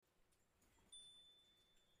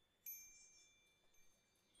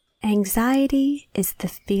Anxiety is the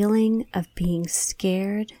feeling of being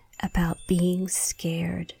scared about being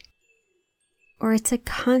scared, or it's a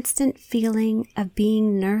constant feeling of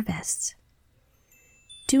being nervous.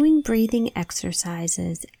 Doing breathing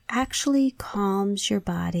exercises actually calms your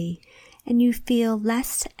body and you feel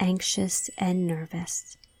less anxious and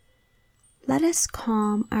nervous. Let us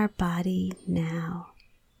calm our body now.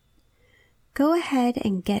 Go ahead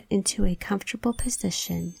and get into a comfortable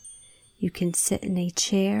position. You can sit in a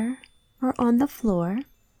chair or on the floor.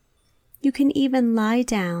 You can even lie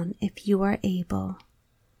down if you are able.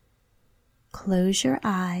 Close your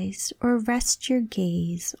eyes or rest your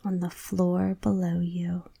gaze on the floor below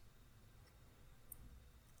you.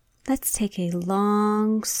 Let's take a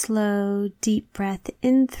long, slow, deep breath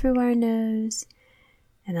in through our nose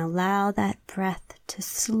and allow that breath to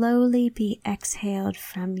slowly be exhaled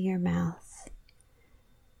from your mouth.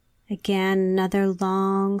 Again, another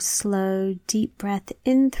long, slow, deep breath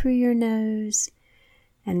in through your nose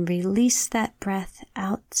and release that breath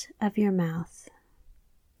out of your mouth.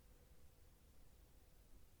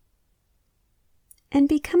 And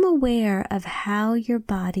become aware of how your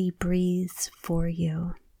body breathes for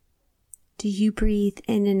you. Do you breathe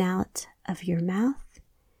in and out of your mouth,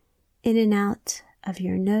 in and out of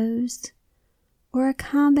your nose, or a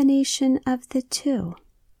combination of the two?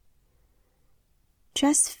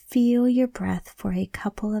 Just feel your breath for a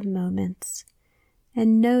couple of moments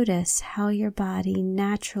and notice how your body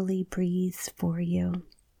naturally breathes for you.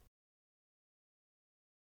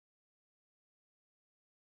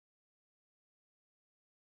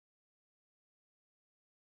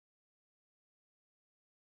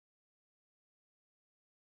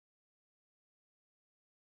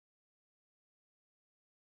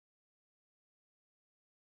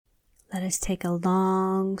 Let us take a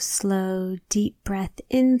long, slow, deep breath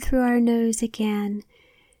in through our nose again,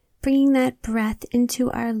 bringing that breath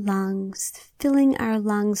into our lungs, filling our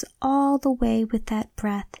lungs all the way with that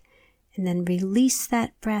breath, and then release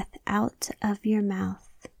that breath out of your mouth.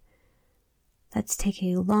 Let's take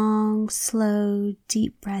a long, slow,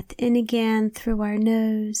 deep breath in again through our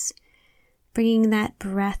nose, bringing that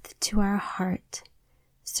breath to our heart,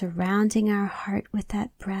 surrounding our heart with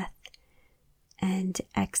that breath, and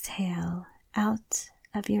exhale out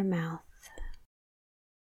of your mouth.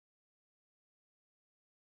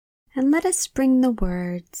 And let us bring the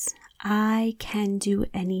words, "I can do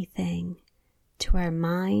anything," to our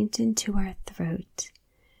mind and to our throat.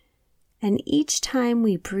 And each time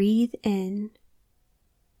we breathe in,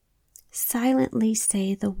 silently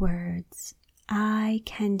say the words, "I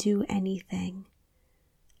can do anything.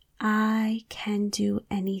 I can do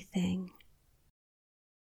anything."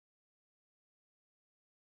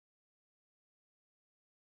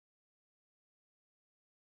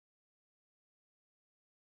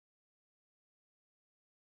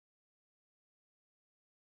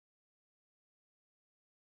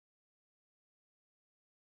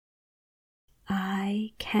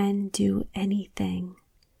 I can do anything.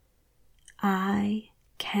 I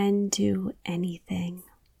can do anything.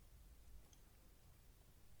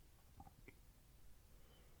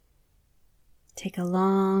 Take a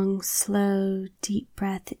long, slow, deep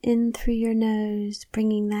breath in through your nose,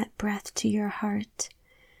 bringing that breath to your heart,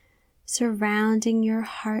 surrounding your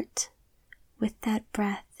heart with that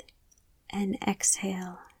breath, and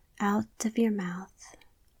exhale out of your mouth.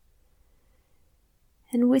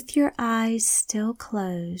 And with your eyes still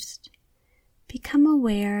closed, become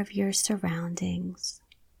aware of your surroundings.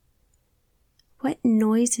 What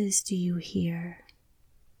noises do you hear?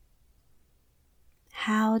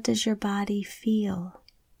 How does your body feel?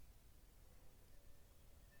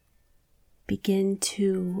 Begin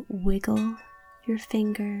to wiggle your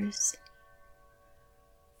fingers.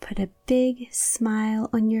 Put a big smile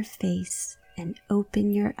on your face and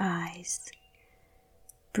open your eyes.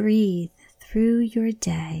 Breathe through your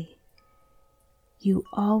day. You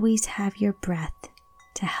always have your breath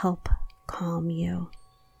to help calm you.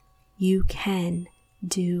 You can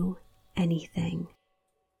do anything.